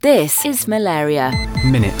This is Malaria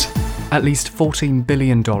Minute. At least $14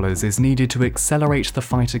 billion is needed to accelerate the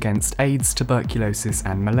fight against AIDS, tuberculosis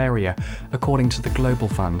and malaria, according to the Global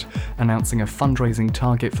Fund, announcing a fundraising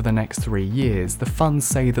target for the next 3 years. The funds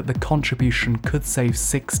say that the contribution could save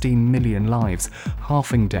 16 million lives,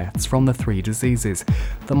 halving deaths from the 3 diseases.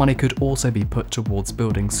 The money could also be put towards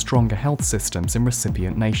building stronger health systems in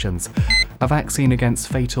recipient nations. A vaccine against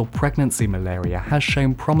fatal pregnancy malaria has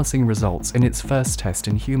shown promising results in its first test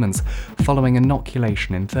in humans. Following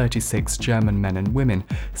inoculation in 36 German men and women,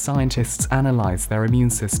 scientists analysed their immune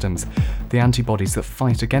systems. The antibodies that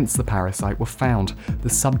fight against the parasite were found. The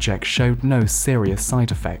subject showed no serious side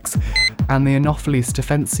effects. And the Anopheles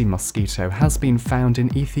stephensi mosquito has been found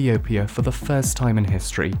in Ethiopia for the first time in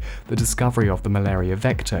history. The discovery of the malaria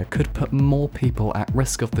vector could put more people at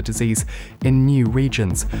risk of the disease in new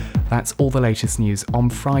regions. That's all the latest news on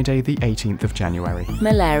Friday, the 18th of January.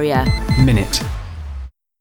 Malaria Minute.